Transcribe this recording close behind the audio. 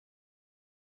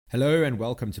Hello and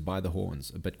welcome to By the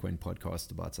Horns, a Bitcoin podcast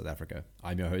about South Africa.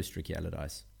 I'm your host, Ricky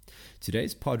Allardyce.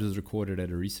 Today's pod was recorded at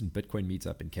a recent Bitcoin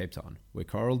Meetup in Cape Town, where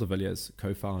Carel de Villiers,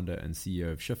 co-founder and CEO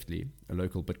of Shiftly, a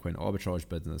local Bitcoin arbitrage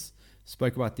business,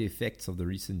 spoke about the effects of the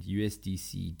recent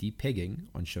USDC depegging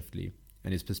on Shiftly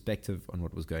and his perspective on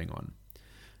what was going on.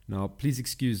 Now, please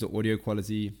excuse the audio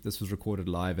quality. This was recorded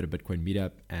live at a Bitcoin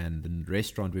meetup, and the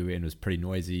restaurant we were in was pretty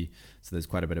noisy, so there's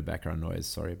quite a bit of background noise.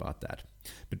 Sorry about that.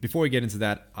 But before we get into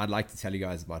that, I'd like to tell you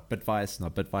guys about Bitvice. Now,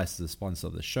 Bitvice is a sponsor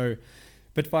of the show.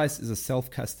 Bitvice is a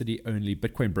self-custody only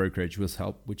Bitcoin brokerage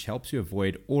which helps you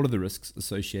avoid all of the risks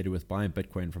associated with buying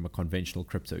Bitcoin from a conventional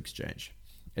crypto exchange.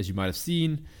 As you might have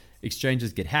seen,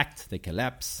 exchanges get hacked, they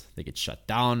collapse, they get shut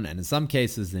down, and in some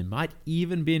cases, they might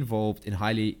even be involved in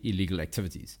highly illegal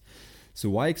activities. So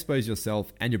why expose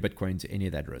yourself and your Bitcoin to any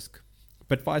of that risk?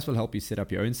 Bitvice will help you set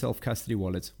up your own self-custody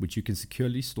wallet, which you can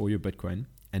securely store your Bitcoin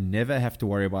and never have to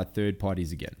worry about third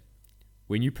parties again.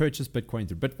 When you purchase Bitcoin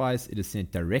through Bitvice, it is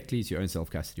sent directly to your own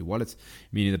self-custody wallet,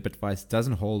 meaning that Bitvice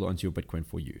doesn't hold onto your Bitcoin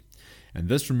for you. And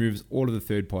this removes all of the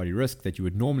third-party risk that you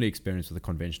would normally experience with a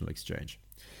conventional exchange.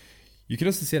 You can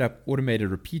also set up automated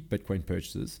repeat Bitcoin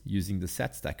purchases using the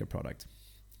SatStacker product.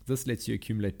 This lets you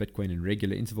accumulate Bitcoin in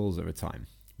regular intervals over time.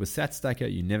 With SatStacker,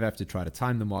 you never have to try to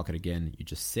time the market again. You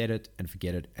just set it and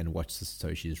forget it and watch the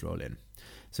Satoshis roll in.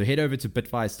 So head over to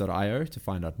bitvice.io to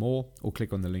find out more, or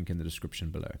click on the link in the description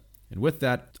below. And with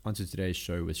that, onto today's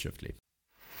show with Shiftly.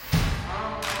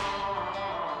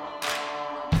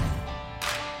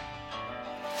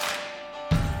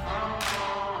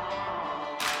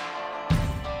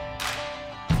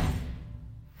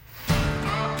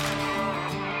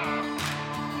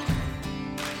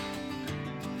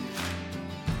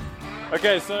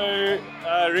 Okay, so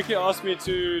Ricky asked me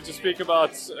to speak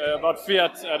about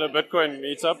fiat at a Bitcoin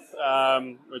meetup,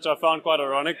 which I found quite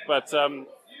ironic. But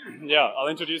I'll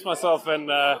introduce myself and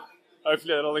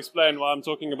hopefully it'll explain why I'm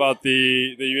talking about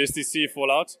the USDC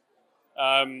fallout.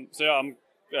 I'm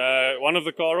one of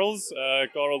the Carels,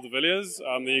 Carel de Villiers.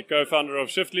 I'm the co-founder of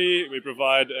Shiftly. We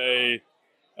provide a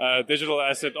digital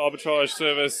asset arbitrage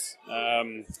service.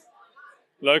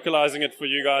 Localizing it for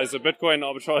you guys, a Bitcoin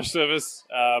arbitrage service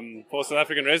for South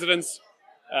African residents.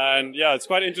 And it's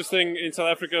quite interesting. In South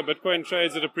Africa, Bitcoin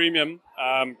trades at a premium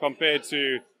compared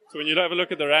to, so when you have a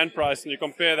look at the Rand price and you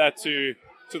compare that to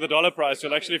the dollar price,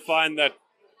 you'll actually find that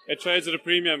it trades at a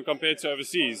premium compared to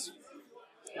overseas.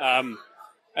 And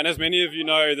as many of you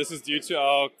know, this is due to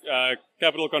our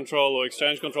capital control or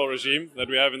exchange control regime that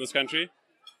we have in this country.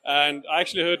 And I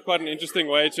actually heard quite an interesting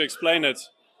way to explain it.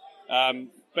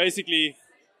 Basically,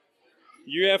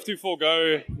 you have to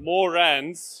forego more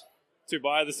rands to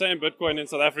buy the same Bitcoin in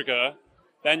South Africa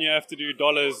than you have to do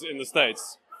dollars in the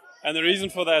States. And the reason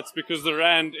for that is because the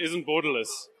rand isn't borderless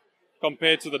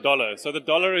compared to the dollar. So the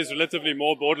dollar is relatively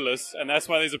more borderless, and that's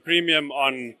why there's a premium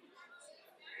on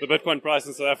the Bitcoin price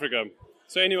in South Africa.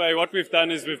 So anyway, what we've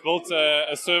done is we've built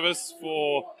a service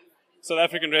for South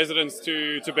African residents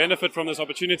to benefit from this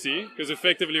opportunity, because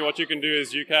effectively what you can do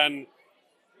is you can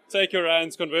take your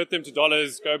rands, convert them to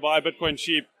dollars, go buy Bitcoin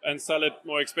cheap, and sell it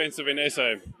more expensive in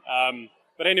SA.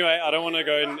 But anyway, I don't want to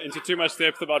go into too much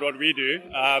depth about what we do.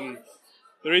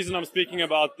 The reason I'm speaking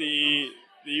about the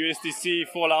USDC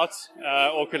fallout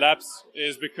or collapse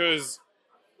is because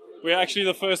we're actually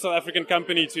the first South African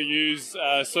company to use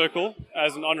Circle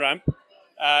as an on-ramp.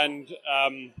 And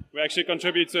we actually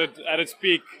contributed at its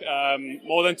peak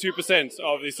more than 2%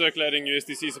 of the circulating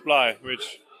USDC supply,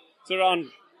 which is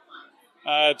around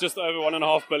just over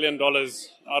 $1.5 billion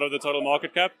out of the total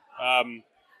market cap.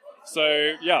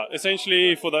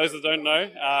 Essentially, for those that don't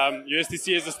know,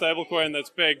 USDC is a stablecoin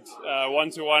that's pegged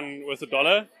 1-to-1 with the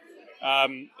dollar.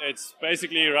 It's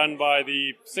basically run by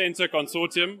the Center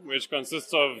Consortium, which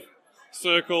consists of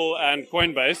Circle and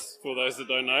Coinbase, for those that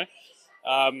don't know.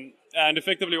 And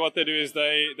effectively what they do is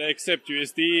they accept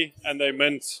USD and they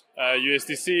mint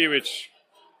USDC, which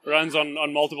runs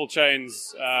on multiple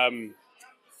chains,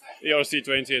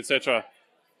 ERC20, etc.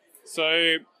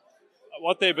 So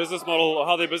how their business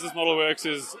model works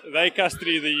is they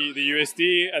custody the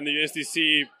USD, and the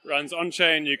USDC runs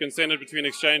on-chain. You can send it between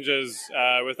exchanges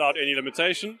without any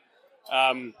limitation.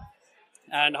 And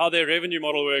how their revenue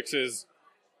model works is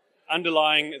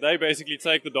underlying, they basically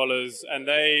take the dollars and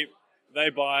they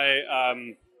buy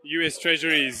US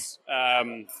treasuries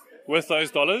with those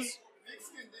dollars,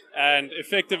 and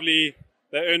effectively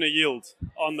they earn a yield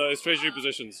on those treasury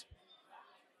positions.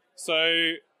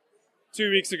 So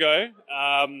 2 weeks ago,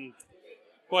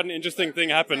 quite an interesting thing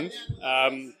happened.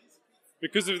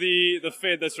 Because of the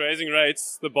Fed that's raising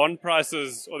rates, the bond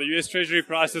prices or the US Treasury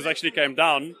prices actually came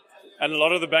down, and a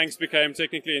lot of the banks became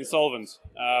technically insolvent.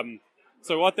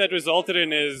 So what that resulted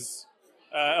in is,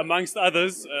 amongst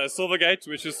others, Silvergate,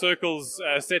 which is Circle's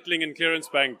settling and clearance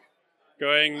bank,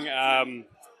 going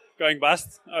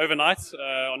bust overnight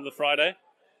on the Friday.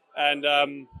 And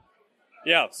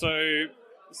so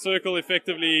Circle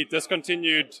effectively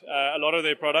discontinued a lot of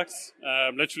their products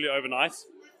literally overnight.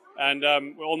 And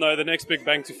we all know the next big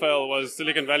bank to fail was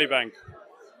Silicon Valley Bank.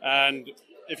 And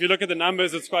if you look at the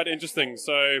numbers, it's quite interesting.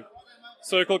 So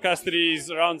Circle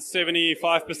custodies around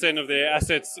 75% of their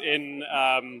assets in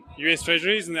US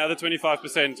Treasuries and the other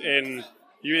 25% in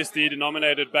USD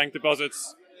denominated bank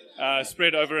deposits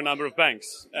spread over a number of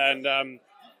banks. And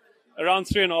around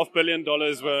 $3.5 billion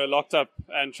were locked up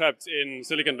and trapped in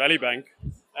Silicon Valley Bank.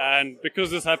 And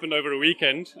because this happened over a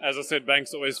weekend, as I said,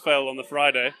 banks always fail on the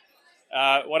Friday.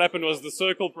 What happened was the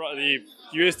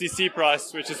USDC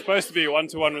price, which is supposed to be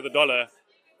 1-to-1 with the dollar,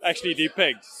 actually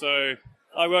depegged. So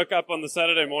I woke up on the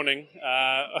Saturday morning,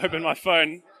 opened my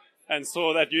phone, and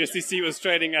saw that USDC was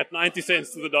trading at 90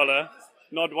 cents to the dollar,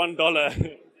 not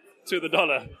 $1 to the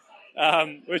dollar,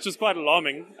 which was quite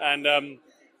alarming. And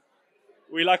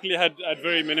we luckily had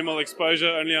very minimal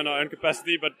exposure, only on our own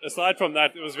capacity. But aside from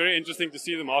that, it was very interesting to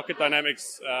see the market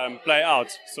dynamics play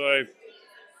out. So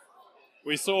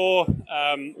we saw,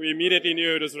 we immediately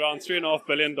knew it was around $3.5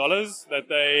 billion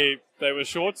that they were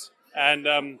short,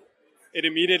 and it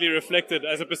immediately reflected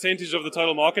as a percentage of the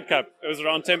total market cap. It was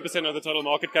around 10% of the total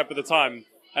market cap at the time,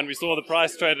 and we saw the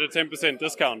price traded at a 10%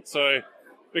 discount. So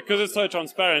because it's so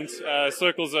transparent,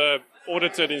 Circle's a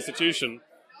audited institution,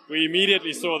 we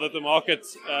immediately saw that the market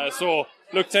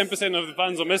look, 10% of the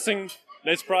funds are missing,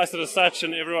 let's price it as such,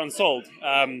 and everyone sold.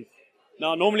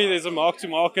 Now, normally there's a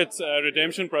mark-to-market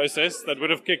redemption process that would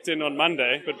have kicked in on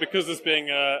Monday, but because this being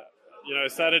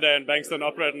Saturday and banks don't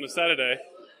operate on a Saturday,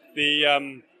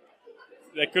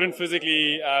 they couldn't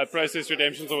physically process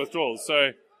redemptions or withdrawals.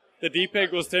 So the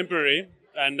depeg was temporary,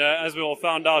 and as we all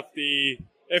found out, the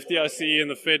FDIC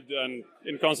and the Fed, and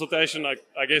in consultation,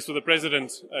 I guess, with the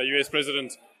president, US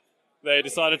president, they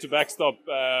decided to backstop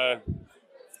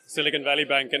Silicon Valley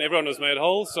Bank, and everyone was made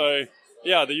whole. So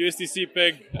yeah, the USDC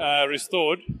peg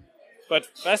restored. But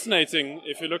fascinating,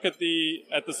 if you look at the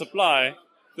supply,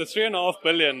 the $3.5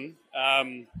 billion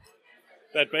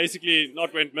that basically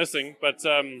not went missing, but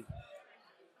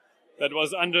that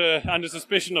was under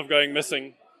suspicion of going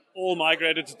missing, all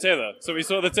migrated to Tether. So we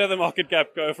saw the Tether market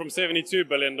cap go from $72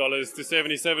 billion to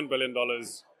 $77 billion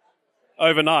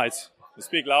overnight.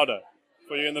 Speak louder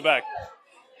for you in the back.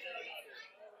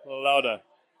 A little louder.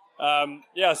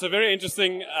 So very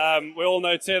interesting. We all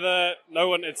know Tether.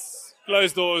 It's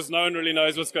closed doors. No one really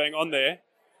knows what's going on there.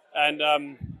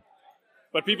 And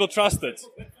but people trust it,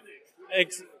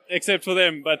 except for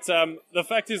them. But the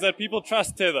fact is that people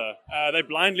trust Tether. They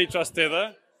blindly trust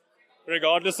Tether,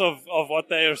 regardless of what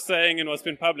they are saying and what's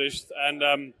been published.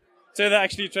 And Tether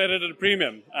actually traded at a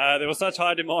premium. There was such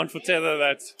high demand for Tether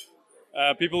that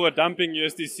people were dumping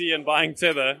USDC and buying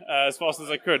Tether as fast as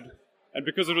they could. And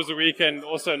because it was a weekend,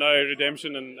 also no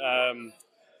redemption and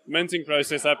minting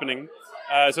process happening.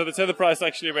 So the Tether price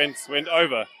actually went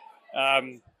over.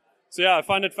 I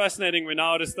find it fascinating. We're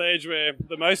now at a stage where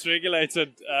the most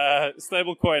regulated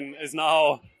stablecoin is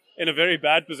now in a very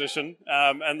bad position,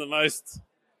 and the most,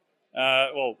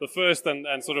 the first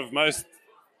and sort of most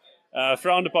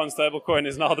frowned upon stablecoin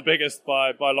is now the biggest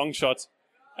by long shot.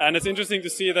 And it's interesting to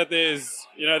see that there's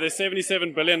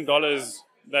 $77 billion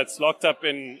that's locked up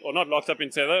not locked up in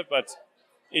Tether, but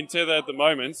in Tether at the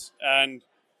moment. And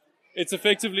it's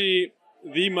effectively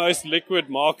the most liquid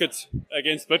market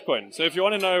against Bitcoin. So if you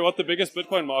want to know what the biggest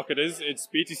Bitcoin market is, it's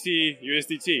BTC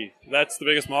USDT. That's the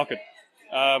biggest market.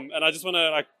 And I just want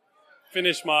to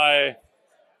finish my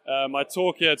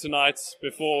talk here tonight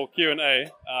before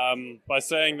Q&A by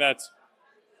saying that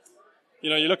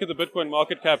you look at the Bitcoin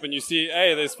market cap and you see,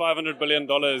 hey, there's $500 billion.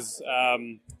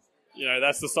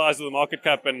 That's the size of the market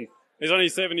cap, and there's only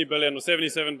 70 billion or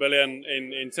 77 billion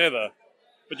in Tether.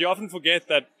 But you often forget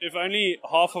that if only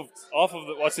half of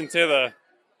what's in Tether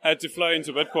had to flow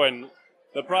into Bitcoin,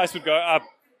 the price would go up.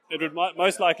 It would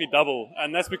most likely double,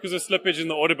 and that's because of slippage in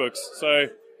the order books. So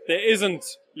there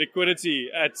isn't liquidity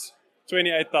at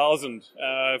 28,000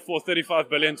 for 35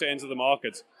 billion to enter the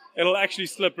market. It'll actually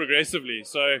slip progressively.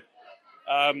 So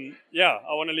I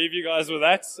want to leave you guys with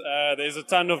that. There's a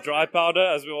ton of dry powder,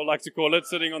 as we all like to call it,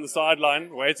 sitting on the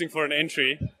sideline, waiting for an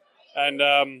entry. And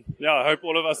I hope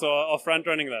all of us are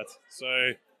front-running that.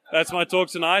 So that's my talk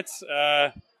tonight.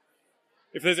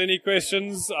 If there's any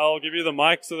questions, I'll give you the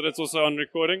mic so that it's also on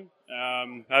recording.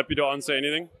 Happy to answer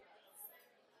anything.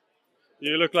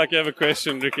 You look like you have a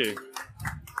question, Ricky.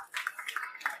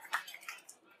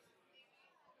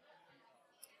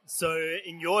 So,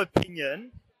 in your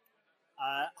opinion,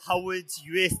 how would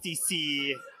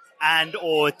USDC and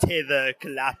or Tether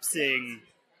collapsing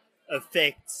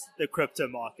affect the crypto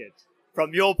market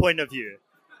from your point of view?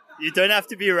 You don't have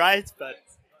to be right, but...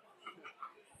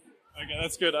 Okay,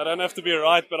 that's good. I don't have to be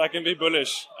right, but I can be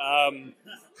bullish.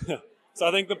 So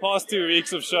I think the past 2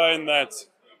 weeks have shown that,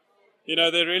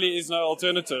 there really is no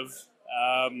alternative.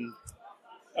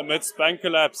 Amidst bank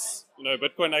collapse,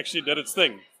 Bitcoin actually did its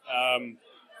thing.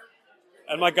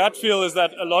 And my gut feel is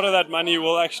that a lot of that money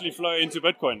will actually flow into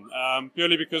Bitcoin,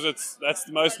 purely because that's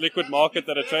the most liquid market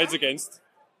that it trades against.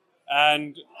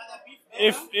 And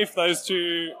if those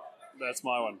two, that's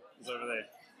my one, it's over there.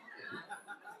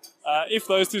 If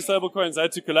those two stablecoins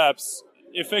had to collapse,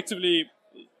 effectively,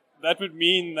 that would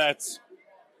mean that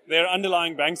their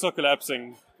underlying banks are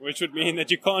collapsing, which would mean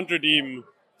that you can't redeem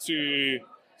to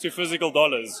physical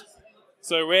dollars.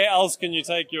 So where else can you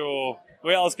take your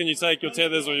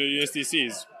tethers or your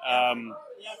USDCs?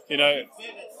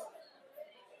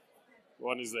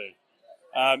 What is there?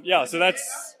 So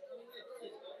that's.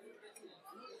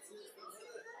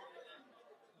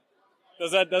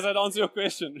 Does that answer your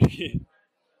question?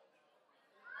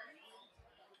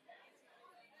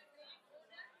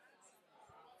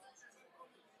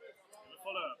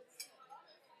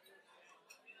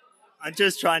 I'm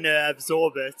just trying to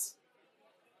absorb it.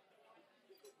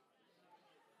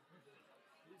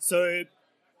 So,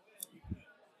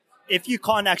 if you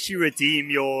can't actually redeem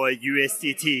your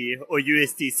USDT or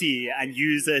USDC and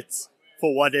use it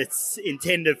for what it's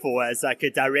intended for, as like a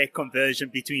direct conversion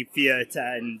between fiat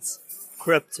and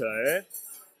crypto,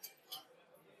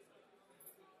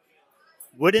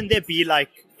 wouldn't there be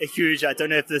like a huge, I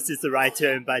don't know if this is the right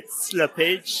term, but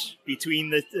slippage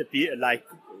between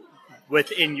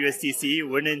within USDC?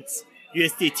 Wouldn't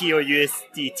USDT or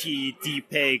USDT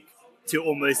depeg to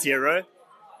almost zero?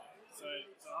 So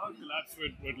how collapse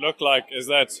would look like is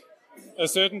that a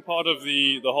certain part of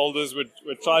the holders would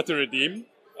try to redeem,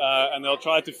 and they'll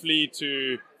try to flee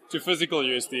to physical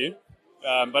USD.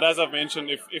 But as I've mentioned,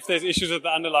 if there's issues at the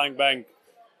underlying bank,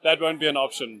 that won't be an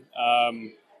option.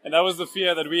 And that was the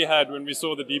fear that we had when we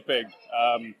saw the depeg.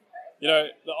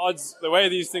 The way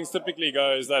these things typically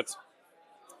go is that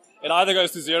it either goes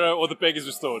to zero or the peg is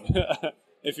restored.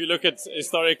 If you look at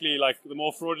historically, like the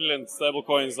more fraudulent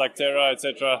stablecoins like Terra,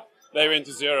 etc., they went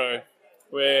to zero,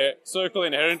 where Circle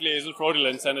inherently isn't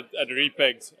fraudulent and it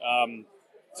repegged.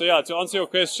 To answer your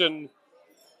question,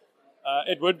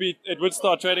 it would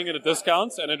start trading at a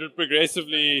discount, and it would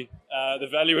progressively, the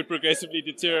value would progressively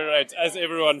deteriorate as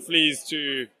everyone flees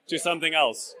to something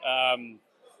else.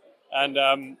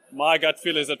 My gut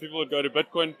feel is that people would go to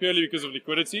Bitcoin purely because of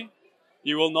liquidity.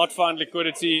 You will not find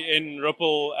liquidity in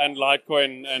Ripple and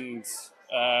Litecoin, and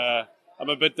I'm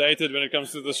a bit dated when it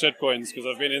comes to the shitcoins because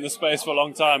I've been in the space for a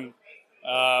long time.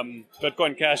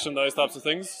 Bitcoin Cash and those types of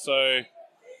things. So,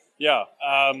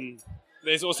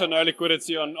 there's also no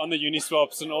liquidity on the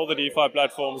Uniswaps and all the DeFi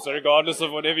platforms. So regardless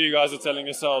of whatever you guys are telling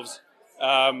yourselves,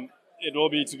 it will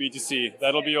be to BTC.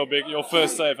 That'll be your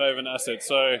first safe haven asset.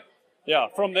 So,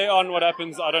 from there on, what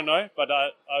happens, I don't know, but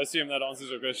I assume that answers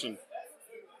your question.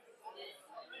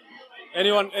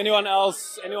 Anyone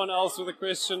else with a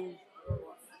question?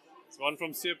 There's one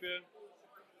from Sip here.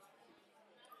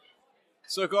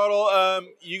 So, Carel,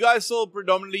 you guys still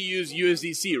predominantly use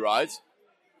USDC, right?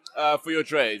 For your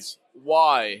trades.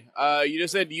 Why? You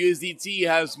just said USDT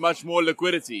has much more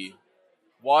liquidity.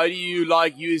 Why do you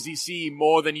like USDC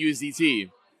more than USDT?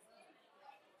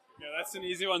 Yeah, that's an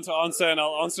easy one to answer, and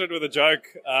I'll answer it with a joke.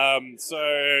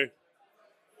 So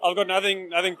I've got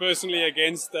nothing personally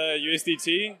against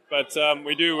USDT, but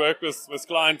we do work with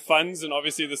client funds, and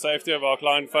obviously the safety of our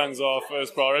client funds are our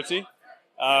first priority.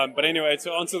 But anyway,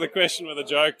 to answer the question with a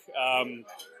joke,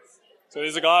 so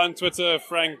there's a guy on Twitter,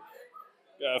 Frank,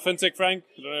 FinTech Frank,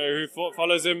 I don't know who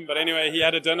follows him, but anyway, he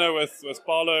had a dinner with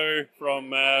Paulo from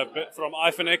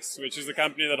iFinex, which is the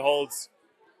company that holds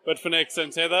Bitfinex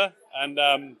and Tether, and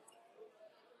I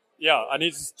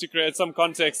need to create some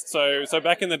context. So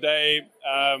back in the day,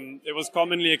 it was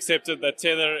commonly accepted that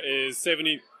Tether is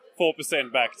 74%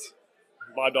 backed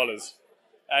by dollars.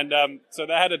 And so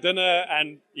they had a dinner,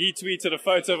 and he tweeted a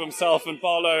photo of himself and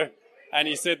Paulo, and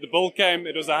he said the bill came,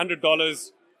 it was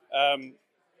 $100.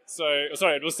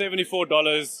 It was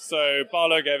 $74, so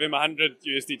Paulo gave him 100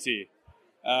 USDT.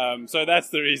 So that's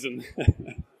the reason.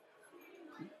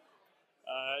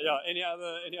 Any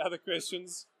other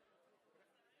questions?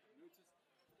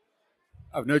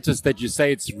 I've noticed that you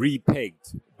say it's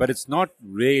repegged, but it's not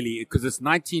really, because it's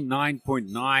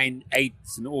 99.98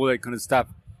 and all that kind of stuff.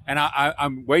 And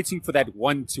I'm waiting for that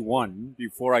 1-to-1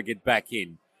 before I get back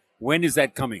in. When is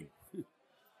that coming?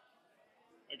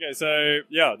 Okay, so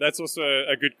yeah, that's also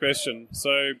a good question.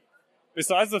 So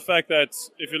besides the fact that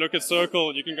if you look at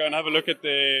Circle, you can go and have a look at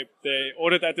their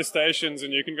audit attestations,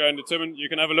 and you can go and you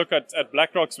can have a look at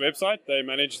BlackRock's website. They're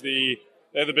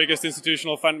the biggest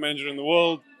institutional fund manager in the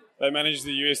world. They manage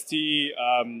the UST,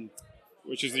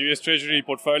 which is the US Treasury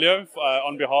portfolio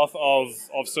on behalf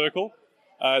of Circle.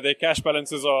 Their cash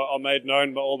balances are made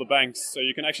known by all the banks, so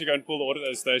you can actually go and pull the audit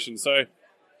attestation. So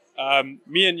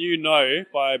me and you know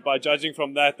by judging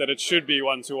from that it should be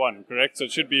 1-to-1, correct? So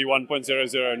it should be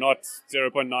 1.00, not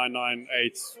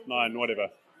 0.9989, whatever.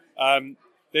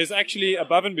 There's actually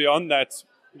above and beyond that,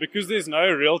 because there's no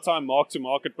real-time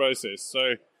mark-to-market process.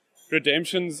 So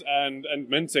redemptions and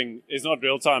minting is not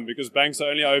real-time, because banks are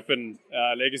only open,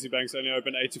 legacy banks are only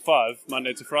open 8 to 5,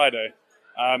 Monday to Friday.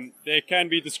 There can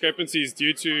be discrepancies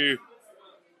due to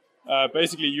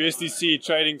basically USDC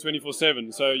trading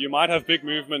 24/7. So you might have big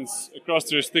movements across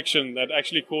jurisdiction that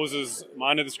actually causes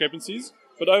minor discrepancies.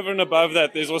 But over and above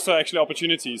that, there's also actually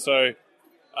opportunity. So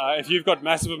if you've got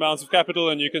massive amounts of capital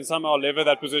and you can somehow lever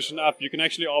that position up, you can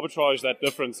actually arbitrage that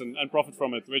difference and profit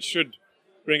from it, which should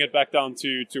bring it back down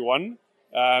to 1.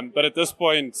 But at this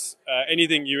point,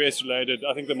 anything US related,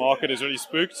 I think the market is really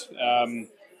spooked.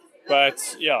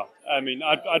 But yeah, I mean,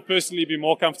 I'd personally be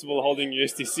more comfortable holding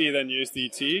USDC than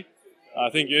USDT. I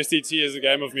think USDT is a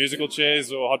game of musical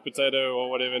chairs or hot potato or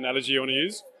whatever analogy you want to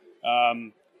use.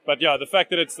 But yeah, the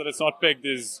fact that it's not pegged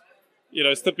is,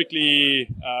 it's typically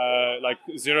like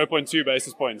 0.2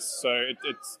 basis points, so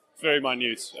it's very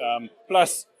minute.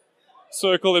 Plus,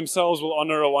 Circle themselves will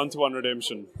honor a 1-to-1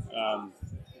 redemption.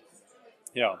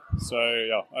 Yeah, so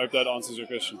yeah, I hope that answers your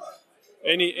question.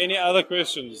 Any other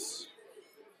questions?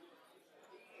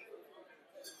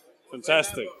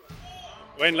 Fantastic.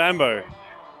 Wayne Lambo,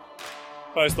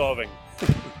 post-halving.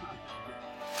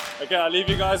 Okay, I'll leave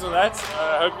you guys with that.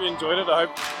 I hope you enjoyed it. I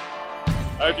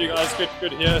hope you guys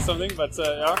could hear something. But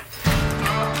yeah,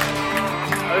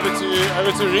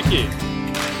 over to Ricky.